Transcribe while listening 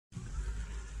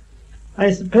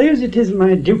I suppose it is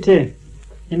my duty,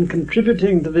 in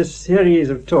contributing to this series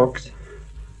of talks,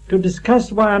 to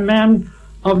discuss why a man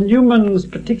of Newman's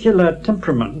particular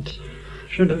temperament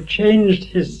should have changed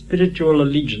his spiritual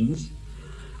allegiance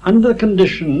under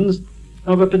conditions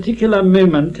of a particular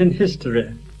moment in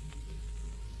history.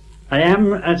 I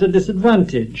am at a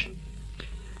disadvantage,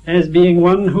 as being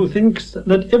one who thinks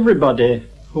that everybody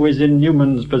who is in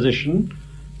Newman's position,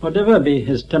 whatever be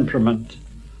his temperament,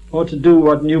 ought to do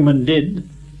what Newman did,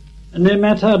 no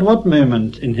matter at what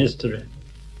moment in history.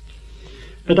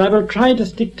 But I will try to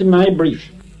stick to my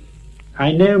brief.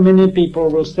 I know many people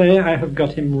will say I have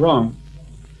got him wrong.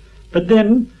 But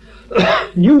then,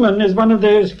 Newman is one of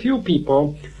those few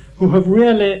people who have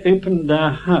really opened their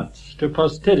hearts to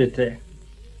posterity.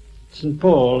 St.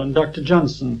 Paul and Dr.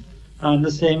 Johnson are in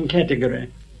the same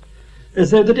category,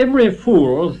 so that every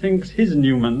fool thinks his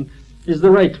Newman is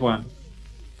the right one.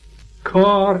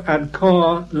 Cor ad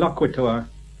cor loquitur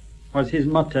was his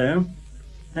motto,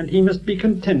 and he must be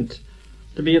content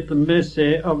to be at the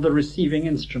mercy of the receiving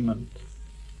instrument.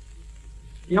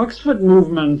 The Oxford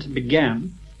movement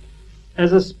began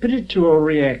as a spiritual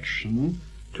reaction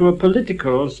to a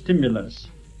political stimulus,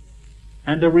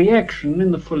 and a reaction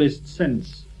in the fullest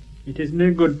sense. It is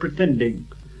no good pretending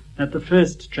that the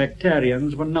first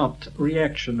Tractarians were not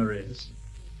reactionaries.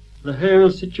 The whole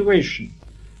situation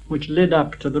which led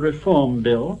up to the Reform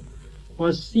Bill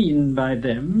was seen by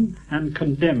them and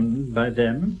condemned by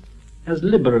them as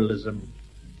liberalism.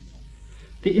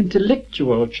 The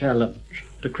intellectual challenge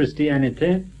to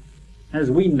Christianity, as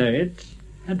we know it,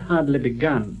 had hardly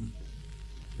begun.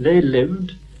 They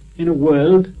lived in a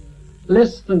world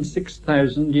less than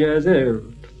 6,000 years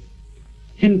old.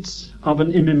 Hints of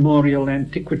an immemorial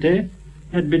antiquity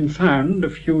had been found a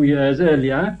few years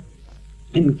earlier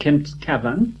in Kemp's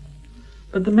Cavern,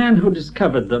 but the man who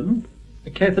discovered them, a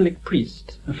Catholic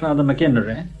priest, Father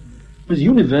McHenry, was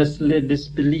universally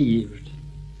disbelieved.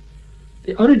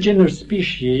 The origin of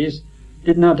species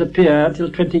did not appear till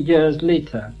 20 years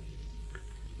later.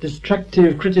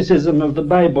 Destructive criticism of the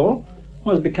Bible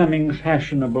was becoming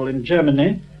fashionable in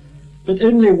Germany, but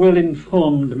only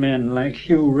well-informed men like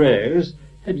Hugh Rose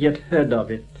had yet heard of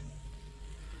it.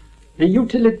 The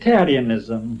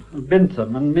utilitarianism of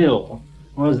Bentham and Mill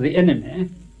was the enemy,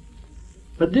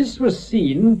 but this was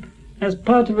seen as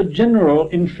part of a general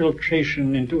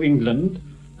infiltration into England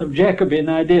of Jacobin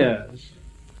ideas,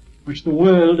 which the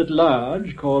world at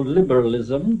large called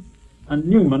liberalism and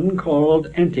Newman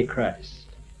called Antichrist.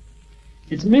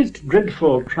 Its most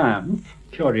dreadful triumph,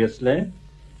 curiously,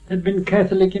 had been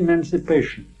Catholic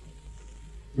emancipation.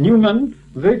 Newman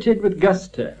voted with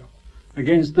gusto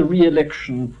against the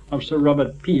re-election of Sir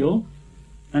Robert Peel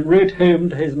and wrote home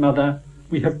to his mother,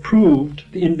 "We have proved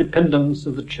the independence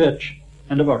of the Church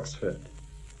and of Oxford."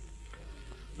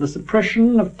 The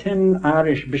suppression of 10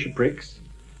 Irish bishoprics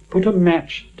put a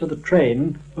match to the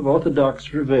train of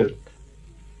orthodox revolt,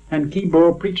 and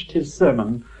Keble preached his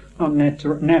sermon on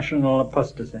national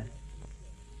apostasy.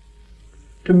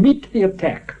 To meet the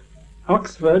attack,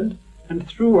 Oxford, and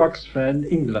through Oxford,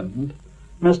 England,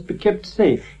 must be kept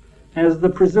safe as the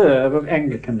preserve of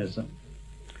Anglicanism.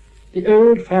 The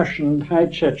old-fashioned high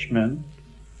churchmen,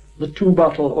 the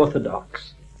two-bottle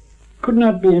orthodox, could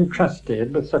not be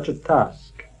entrusted with such a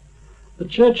task. The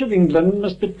Church of England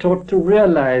must be taught to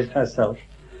realize herself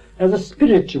as a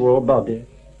spiritual body,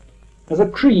 as a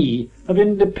tree of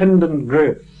independent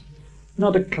growth,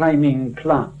 not a climbing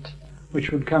plant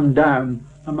which would come down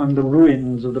among the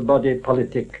ruins of the body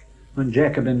politic when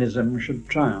Jacobinism should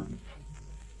triumph.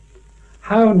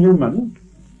 How Newman,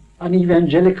 an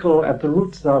evangelical at the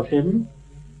roots of him,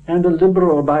 and a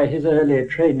liberal by his early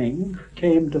training,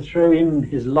 came to throw in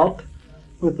his lot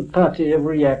with the party of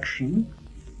reaction,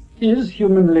 is,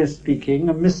 humanly speaking,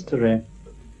 a mystery,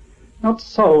 not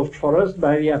solved for us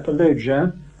by the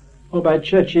Apologia or by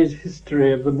Church's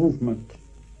history of the movement.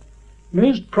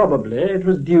 Most probably it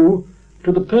was due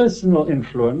to the personal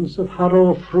influence of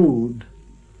Harold Froude,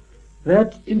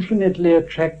 that infinitely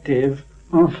attractive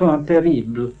enfant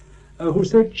terrible who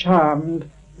so charmed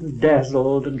and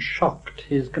dazzled and shocked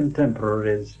his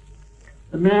contemporaries,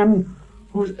 the man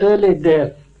whose early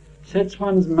death sets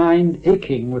one's mind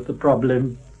aching with the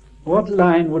problem, what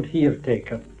line would he have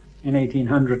taken in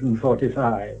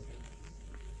 1845?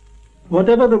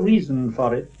 Whatever the reason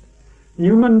for it,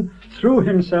 Newman threw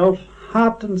himself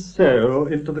heart and soul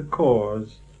into the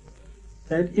cause,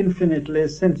 that infinitely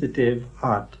sensitive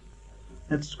heart,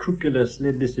 that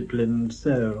scrupulously disciplined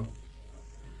soul.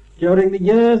 During the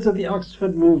years of the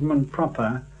Oxford movement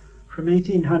proper, from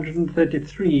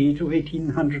 1833 to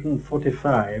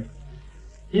 1845,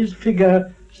 his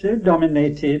figure so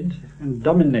dominated and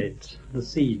dominates the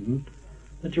scene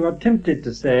that you are tempted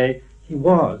to say he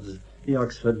was the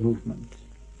Oxford movement.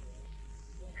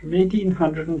 From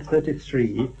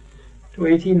 1833 to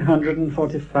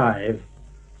 1845,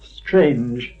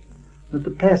 strange that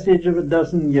the passage of a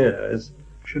dozen years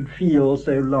should feel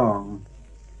so long.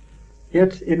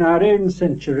 Yet in our own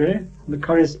century, the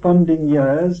corresponding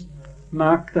years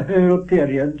mark the whole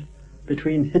period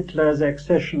between Hitler's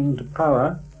accession to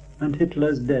power and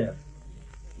Hitler's death.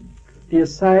 The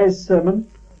Assize Sermon,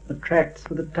 the tracts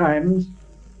for the Times,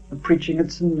 the preaching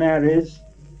at St. Mary's,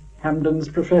 Hampden's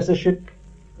professorship,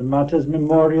 the Martyrs'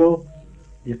 Memorial,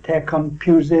 the attack on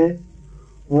Pusey,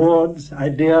 Ward's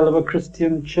ideal of a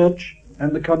Christian church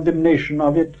and the condemnation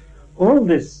of it, all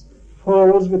this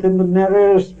falls within the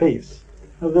narrow space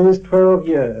of those 12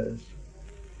 years.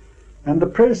 And the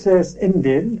process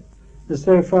ended,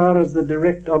 so far as the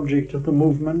direct object of the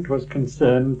movement was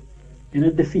concerned, in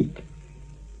a defeat.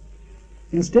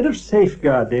 Instead of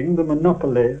safeguarding the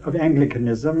monopoly of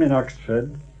Anglicanism in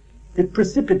Oxford, it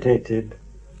precipitated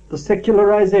the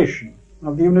secularization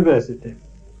of the university.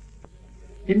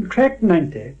 In Tract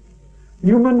 90,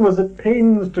 Newman was at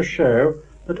pains to show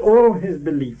that all his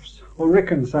beliefs were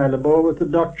reconcilable with the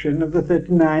doctrine of the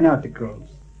 39 Articles,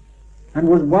 and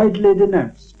was widely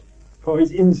denounced for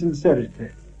his insincerity.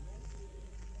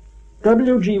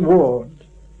 W.G. Ward,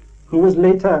 who was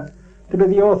later to be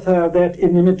the author of that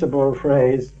inimitable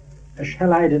phrase,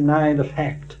 "Shall I deny the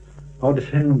fact or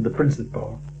defend the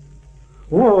principle?"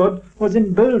 Ward was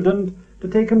emboldened to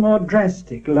take a more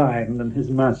drastic line than his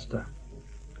master.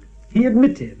 He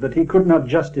admitted that he could not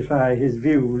justify his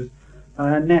views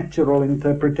by a natural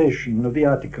interpretation of the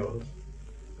Articles.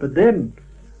 But then,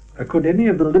 could any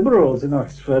of the liberals in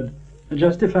Oxford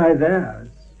justify theirs?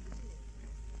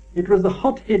 It was the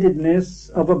hot-headedness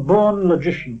of a born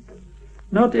logician,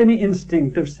 not any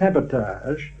instinct of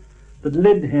sabotage, that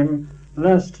led him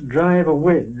thus to drive a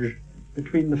wedge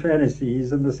between the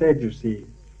Pharisees and the Sadducees.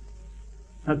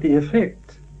 But the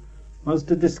effect was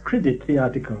to discredit the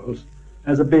Articles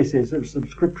as a basis of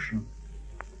subscription,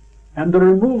 and the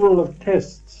removal of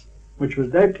tests, which was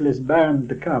doubtless bound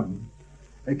to come,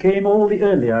 came all the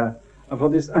earlier for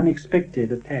this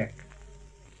unexpected attack.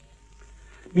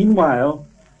 Meanwhile,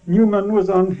 Newman was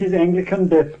on his Anglican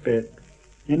deathbed,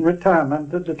 in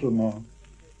retirement at Littlemore.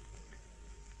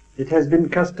 It has been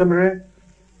customary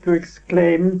to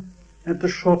exclaim at the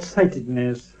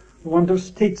short-sightedness, the want of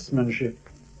statesmanship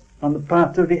on the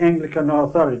part of the Anglican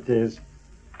authorities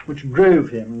which drove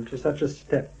him to such a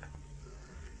step.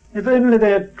 If only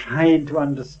they had tried to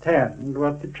understand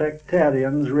what the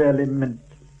Tractarians really meant.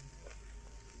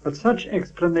 But such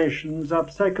explanations are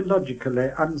psychologically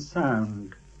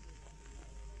unsound.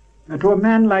 And to a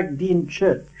man like Dean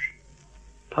Church,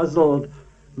 puzzled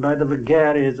by the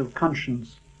vagaries of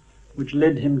conscience which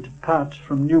led him to part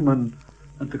from Newman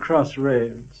at the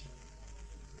crossroads,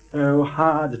 oh,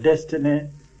 hard destiny,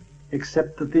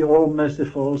 except that the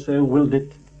All-Merciful so willed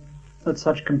it, that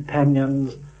such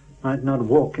companions might not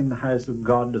walk in the house of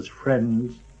God as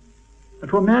friends. But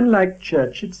to a man like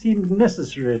Church it seemed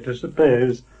necessary to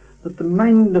suppose that the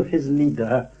mind of his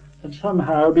leader had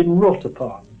somehow been wrought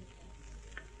upon.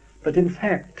 But in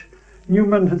fact,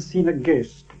 Newman had seen a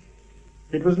ghost.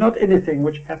 It was not anything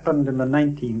which happened in the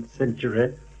 19th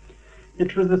century.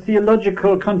 It was the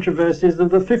theological controversies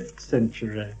of the 5th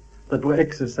century that were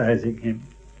exercising him.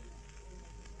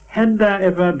 Had there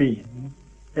ever been,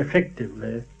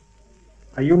 effectively,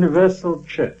 a universal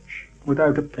church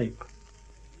without a pape?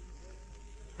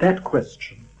 That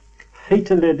question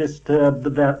fatally disturbed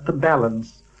the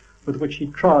balance with which he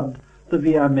trod the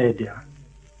Via Media.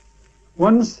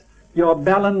 Once your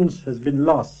balance has been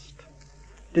lost,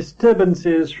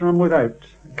 disturbances from without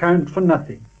account for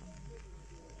nothing.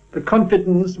 The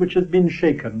confidence which has been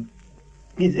shaken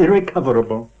is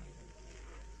irrecoverable.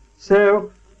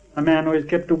 So, a man who is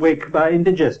kept awake by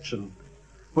indigestion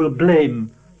will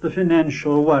blame the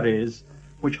financial worries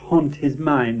which haunt his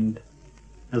mind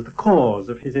as the cause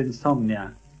of his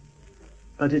insomnia.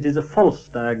 But it is a false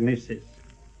diagnosis.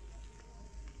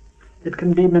 It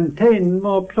can be maintained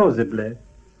more plausibly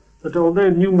that although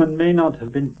Newman may not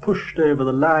have been pushed over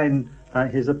the line by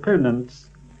his opponents,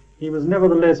 he was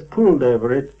nevertheless pulled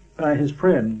over it by his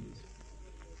friends.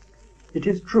 It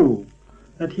is true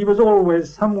that he was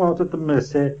always somewhat at the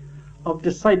mercy of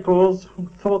disciples who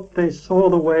thought they saw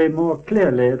the way more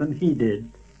clearly than he did.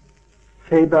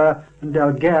 Faber and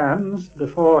Dalgans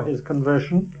before his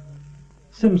conversion,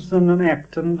 Simpson and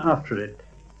Acton after it.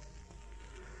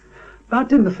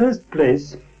 But in the first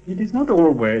place, it is not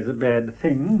always a bad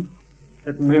thing,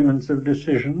 at moments of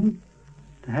decision,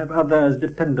 to have others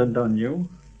dependent on you.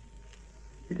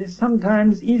 it is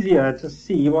sometimes easier to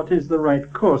see what is the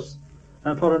right course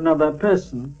for another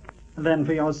person than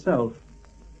for yourself.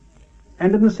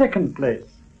 And in the second place,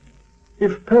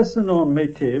 if personal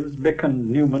motives beckoned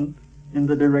Newman in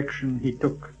the direction he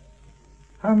took,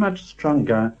 how much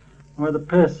stronger were the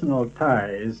personal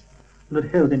ties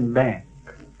that held him back?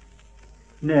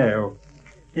 No,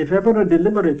 if ever a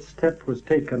deliberate step was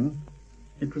taken,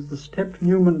 it was the step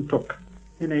Newman took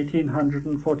in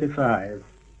 1845.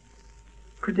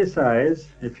 Criticize,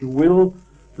 if you will,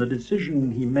 the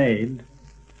decision he made,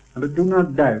 but do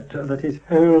not doubt that his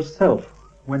whole self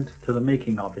went to the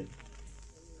making of it.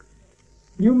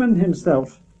 Newman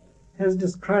himself has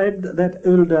described that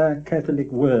older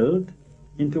Catholic world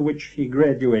into which he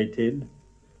graduated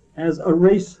as a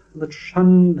race that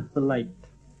shunned the light.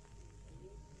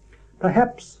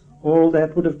 Perhaps all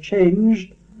that would have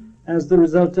changed as the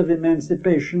result of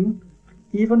emancipation,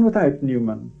 even without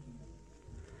Newman.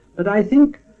 But I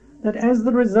think that as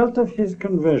the result of his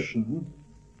conversion,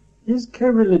 his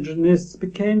co-religionists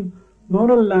became more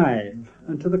alive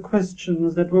to the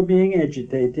questions that were being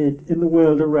agitated in the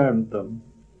world around them,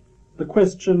 the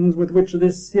questions with which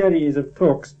this series of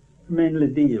talks mainly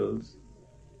deals.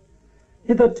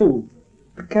 Hitherto,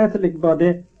 the Catholic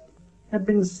body had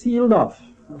been sealed off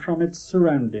from its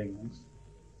surroundings,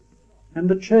 and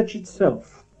the Church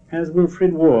itself, as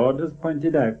Wilfrid Ward has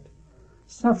pointed out,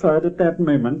 suffered at that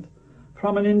moment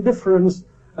from an indifference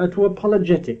to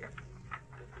apologetic.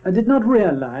 I did not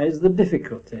realize the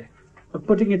difficulty of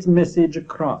putting its message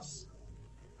across.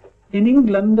 In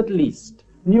England, at least,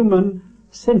 Newman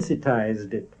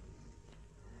sensitized it.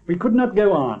 We could not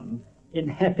go on in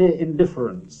happy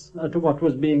indifference to what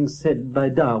was being said by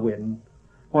Darwin,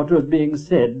 what was being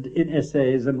said in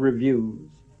essays and reviews.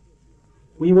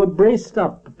 We were braced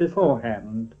up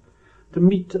beforehand to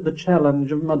meet the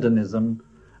challenge of modernism,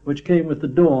 which came with the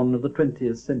dawn of the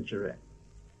 20th century.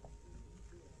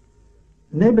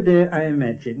 Nobody, I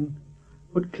imagine,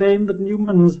 would claim that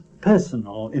Newman's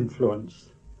personal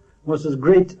influence was as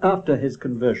great after his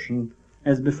conversion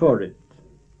as before it.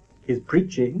 His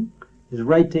preaching, his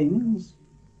writings,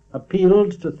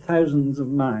 appealed to thousands of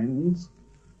minds,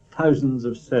 thousands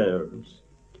of souls.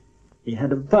 He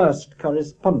had a vast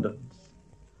correspondence,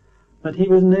 but he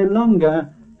was no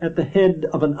longer at the head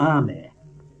of an army.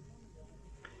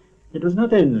 It was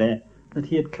not only that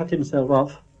he had cut himself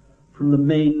off from the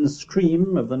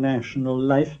mainstream of the national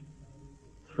life,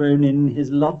 thrown in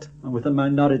his lot with a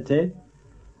minority,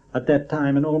 at that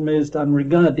time an almost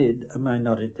unregarded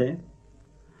minority.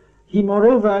 He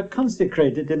moreover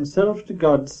consecrated himself to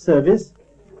God's service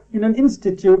in an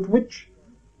institute which,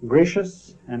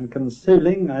 gracious and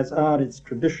consoling as are its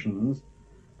traditions,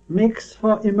 makes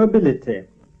for immobility.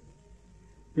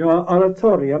 Your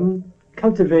oratorium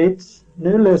cultivates,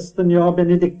 no less than your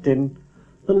Benedictine,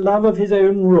 the love of his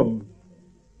own room.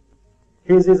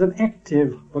 His is an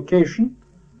active vocation,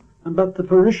 but the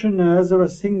parishioners of a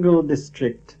single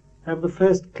district have the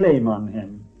first claim on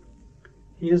him.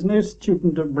 He is no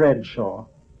student of Bradshaw.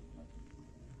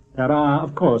 There are,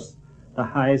 of course, the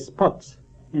high spots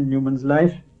in Newman's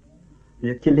life,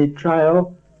 the Achille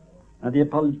trial, the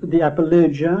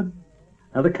apologia,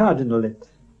 the cardinalate.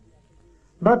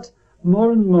 But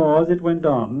more and more as it went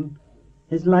on,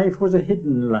 his life was a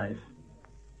hidden life.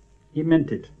 He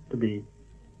meant it to be.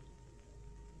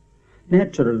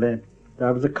 Naturally,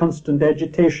 there was a constant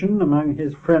agitation among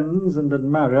his friends and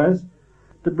admirers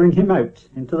to bring him out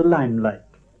into the limelight.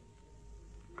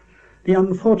 The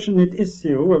unfortunate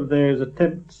issue of those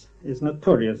attempts is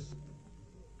notorious.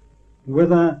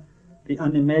 Whether the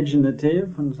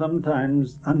unimaginative and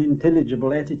sometimes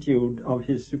unintelligible attitude of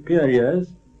his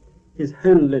superiors is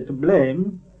wholly to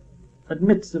blame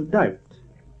admits of doubt.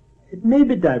 It may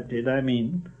be doubted,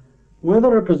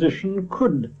 whether a position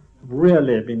could have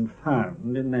really been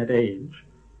found in that age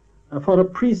for a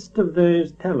priest of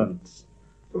those talents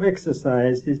to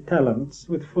exercise his talents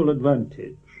with full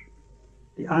advantage.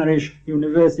 The Irish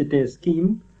university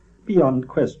scheme, beyond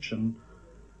question,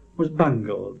 was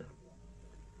bungled.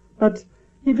 But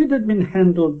if it had been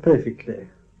handled perfectly,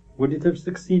 would it have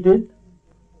succeeded?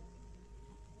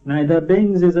 Neither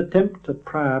Baines's attempt at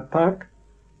Prior Park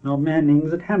nor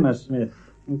Manning's at Hammersmith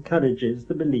encourages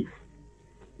the belief.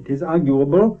 It is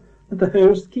arguable that the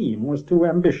whole scheme was too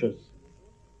ambitious.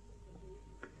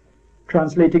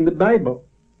 Translating the Bible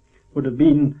would have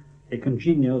been a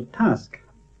congenial task,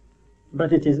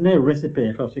 but it is no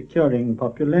recipe for securing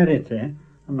popularity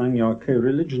among your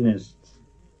co-religionists.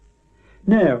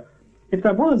 No, if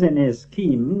there was any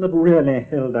scheme that really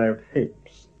held out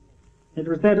hopes, it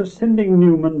was that of sending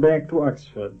Newman back to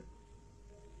Oxford.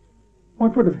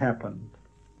 What would have happened?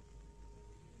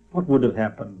 What would have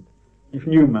happened if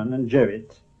Newman and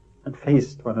Jowett had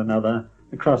faced one another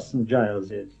across St.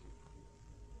 Giles's?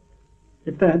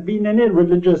 If there had been any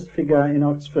religious figure in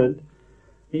Oxford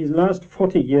these last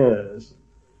 40 years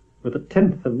with a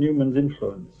tenth of Newman's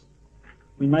influence,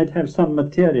 we might have some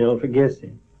material for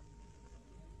guessing.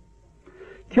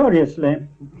 Curiously,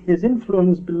 his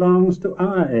influence belongs to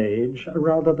our age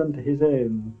rather than to his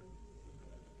own.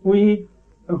 We,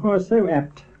 who are so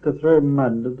apt to throw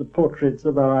mud at the portraits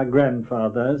of our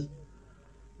grandfathers,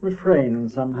 refrain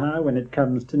somehow when it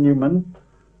comes to Newman.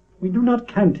 We do not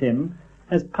count him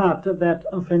as part of that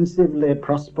offensively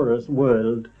prosperous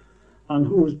world on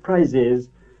whose prizes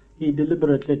he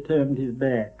deliberately turned his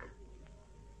back.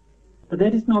 But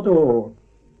that is not all.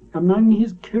 Among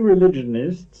his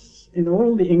co-religionists in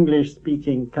all the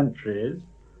English-speaking countries,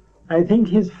 I think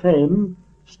his fame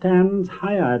stands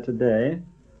higher today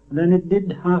than it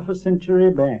did half a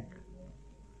century back.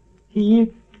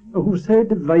 He, who so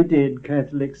divided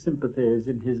Catholic sympathies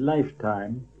in his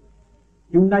lifetime,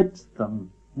 unites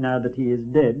them now that he is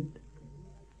dead.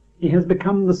 He has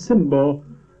become the symbol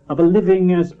of a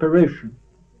living aspiration.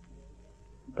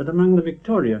 But among the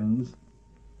Victorians,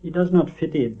 he does not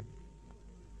fit in.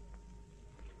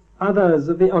 Others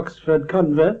of the Oxford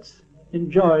converts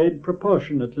enjoyed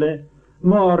proportionately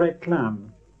more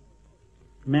réclame.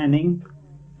 Manning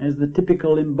as the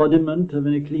typical embodiment of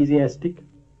an ecclesiastic,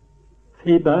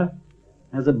 Faber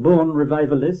as a born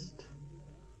revivalist,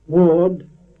 Ward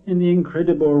in the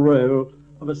incredible role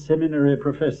of a seminary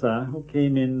professor who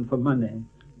came in for money.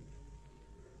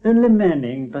 Only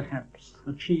Manning, perhaps,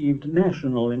 achieved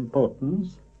national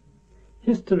importance.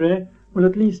 History will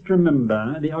at least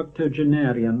remember the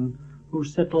octogenarian who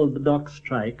settled the dock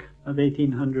strike of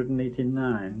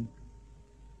 1889.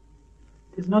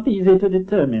 It is not easy to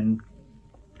determine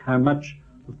how much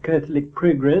of Catholic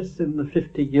progress in the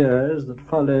 50 years that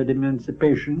followed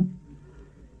emancipation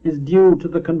is due to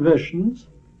the conversions,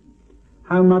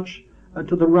 how much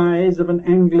to the rise of an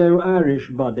Anglo-Irish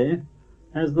body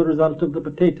as the result of the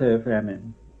potato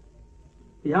famine.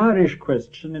 The Irish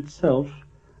question itself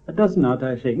does not,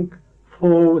 I think,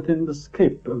 fall within the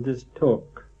scope of this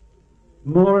talk.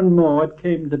 More and more it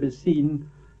came to be seen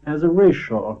as a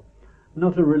racial,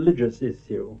 not a religious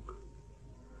issue.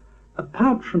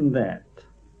 Apart from that,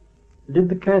 did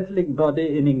the Catholic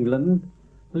body in England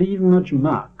leave much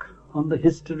mark on the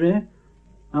history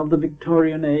of the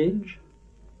Victorian age?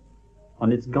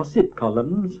 On its gossip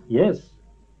columns, yes.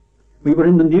 We were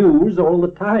in the news all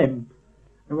the time,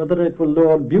 whether it were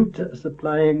Lord Bute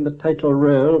supplying the title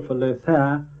role for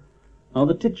Lothair, or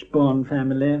the Tichborne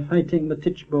family fighting the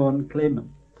Tichborne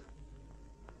claimant.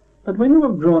 But when you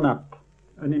have drawn up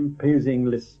an imposing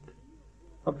list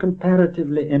of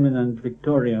comparatively eminent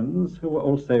Victorians who were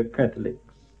also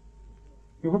Catholics,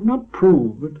 you have not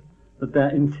proved that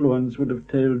their influence would have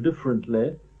told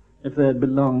differently if they had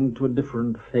belonged to a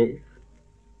different faith.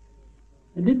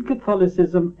 And did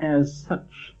Catholicism as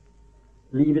such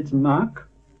leave its mark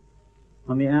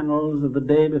on the annals of the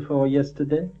day before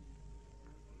yesterday?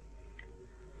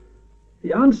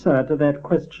 The answer to that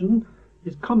question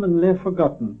is commonly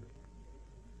forgotten,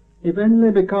 if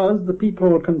only because the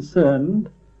people concerned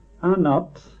are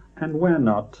not and were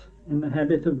not in the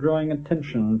habit of drawing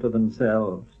attention to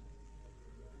themselves.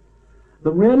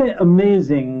 The really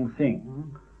amazing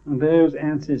thing those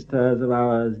ancestors of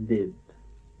ours did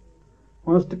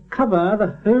was to cover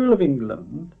the whole of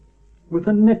England with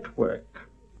a network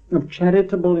of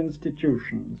charitable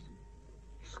institutions,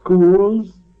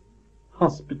 schools,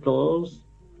 hospitals,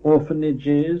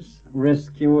 orphanages,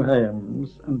 rescue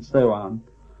homes, and so on,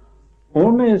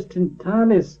 almost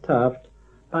entirely staffed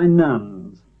by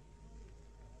nuns.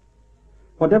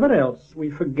 Whatever else we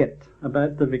forget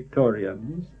about the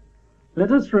Victorians,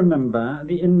 let us remember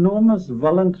the enormous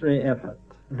voluntary effort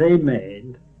they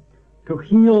made to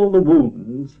heal the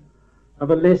wounds of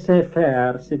a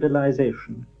laissez-faire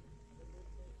civilization.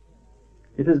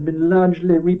 It has been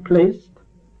largely replaced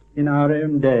in our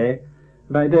own day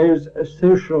by those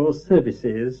social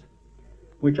services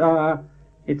which are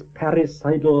its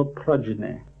parricidal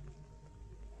progeny.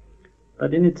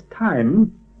 But in its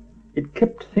time, it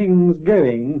kept things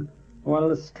going while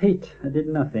the state did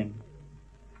nothing.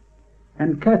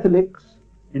 And Catholics,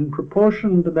 in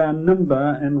proportion to their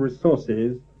number and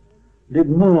resources, did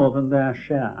more than their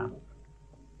share.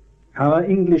 Our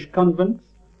English convents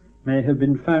may have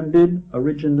been founded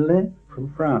originally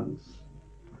from France.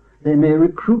 They may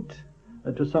recruit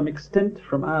to some extent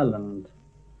from Ireland,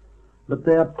 but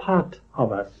they are part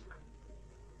of us.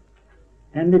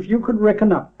 And if you could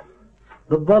reckon up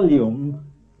the volume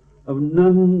of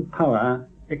nun power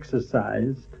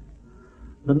exercised,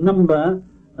 the number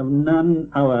of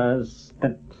non-hours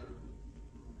spent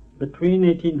between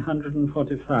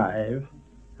 1845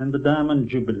 and the Diamond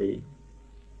Jubilee,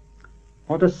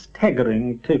 what a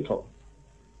staggering total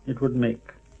it would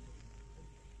make.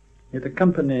 It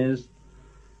accompanies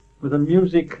with a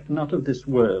music not of this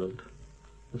world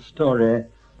the story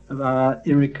of our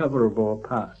irrecoverable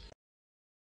past.